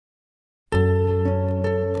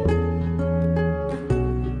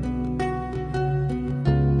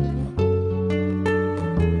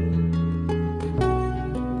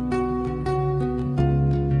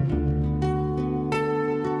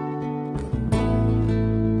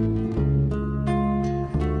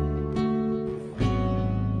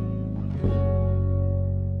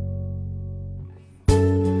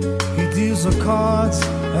deals the cards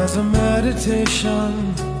as a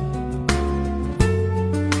meditation,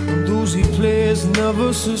 and those he plays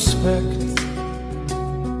never suspect.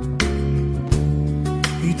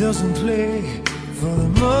 He doesn't play for the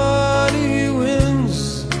money he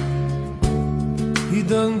wins, he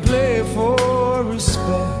doesn't play for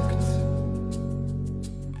respect.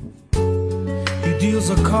 He deals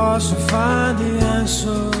the cards to find the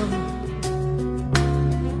answer,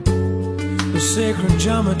 the sacred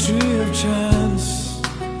geometry of chance,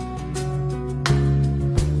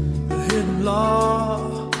 the hidden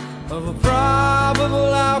law of a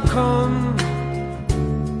probable outcome.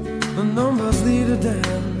 The numbers lead a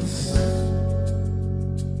dance.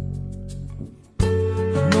 I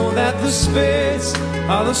know that the spades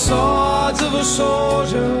are the swords of a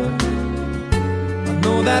soldier. I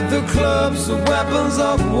know that the clubs are weapons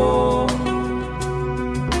of war.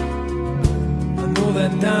 I know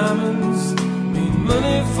that diamonds mean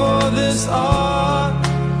money for this art,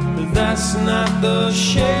 but that's not the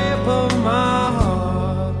shape of my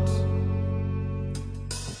heart.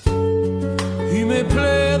 He may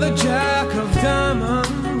play the jack of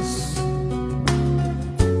diamonds,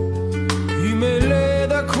 he may lay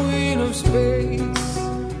the queen of spades,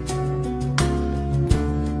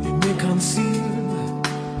 he may conceal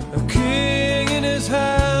a king in his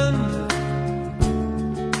hand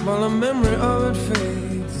while the memory of it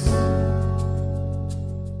fades.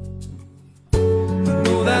 I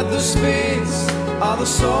know that the spades are the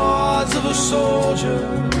swords of a soldier.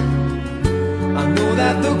 I know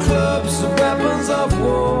that the clubs are weapons of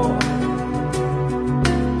war.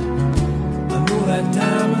 I know that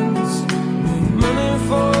diamonds mean money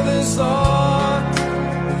for this art,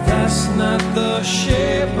 but that's not the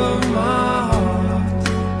shape of my heart.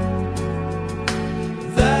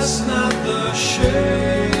 That's not the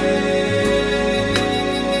shape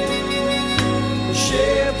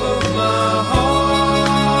of my heart.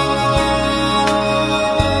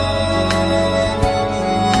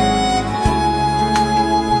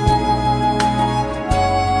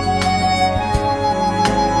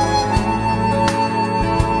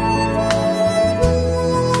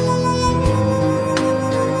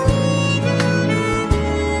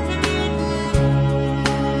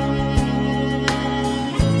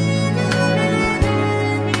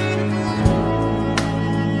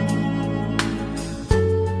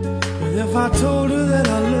 If I told her that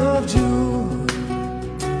I loved you,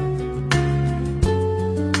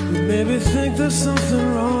 you'd maybe think there's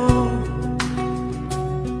something wrong.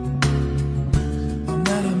 I'm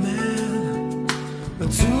not a man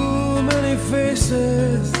with too many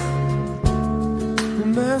faces, the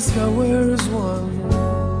mask I wear is one.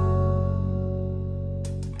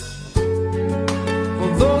 For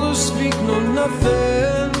those who speak know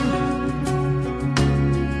nothing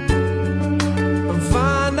and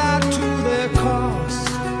find out to their cost,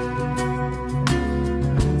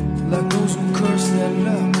 like those who curse their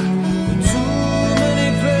luck in too many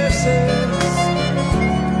places,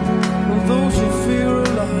 or those who fear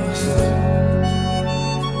are lost.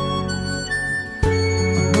 I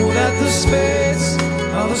know that the spades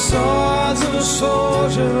are the swords of a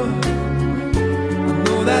soldier. I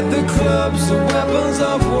know that the clubs are weapons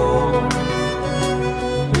of war.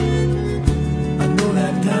 I know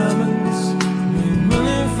that diamonds mean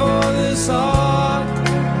money for this art,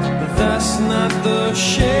 but that's not the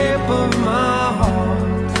shape of my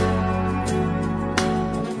heart.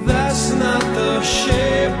 That's not the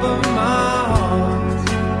shape of my heart.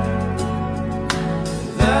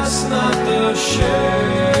 That's not the shape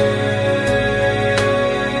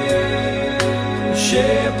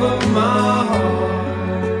of my heart.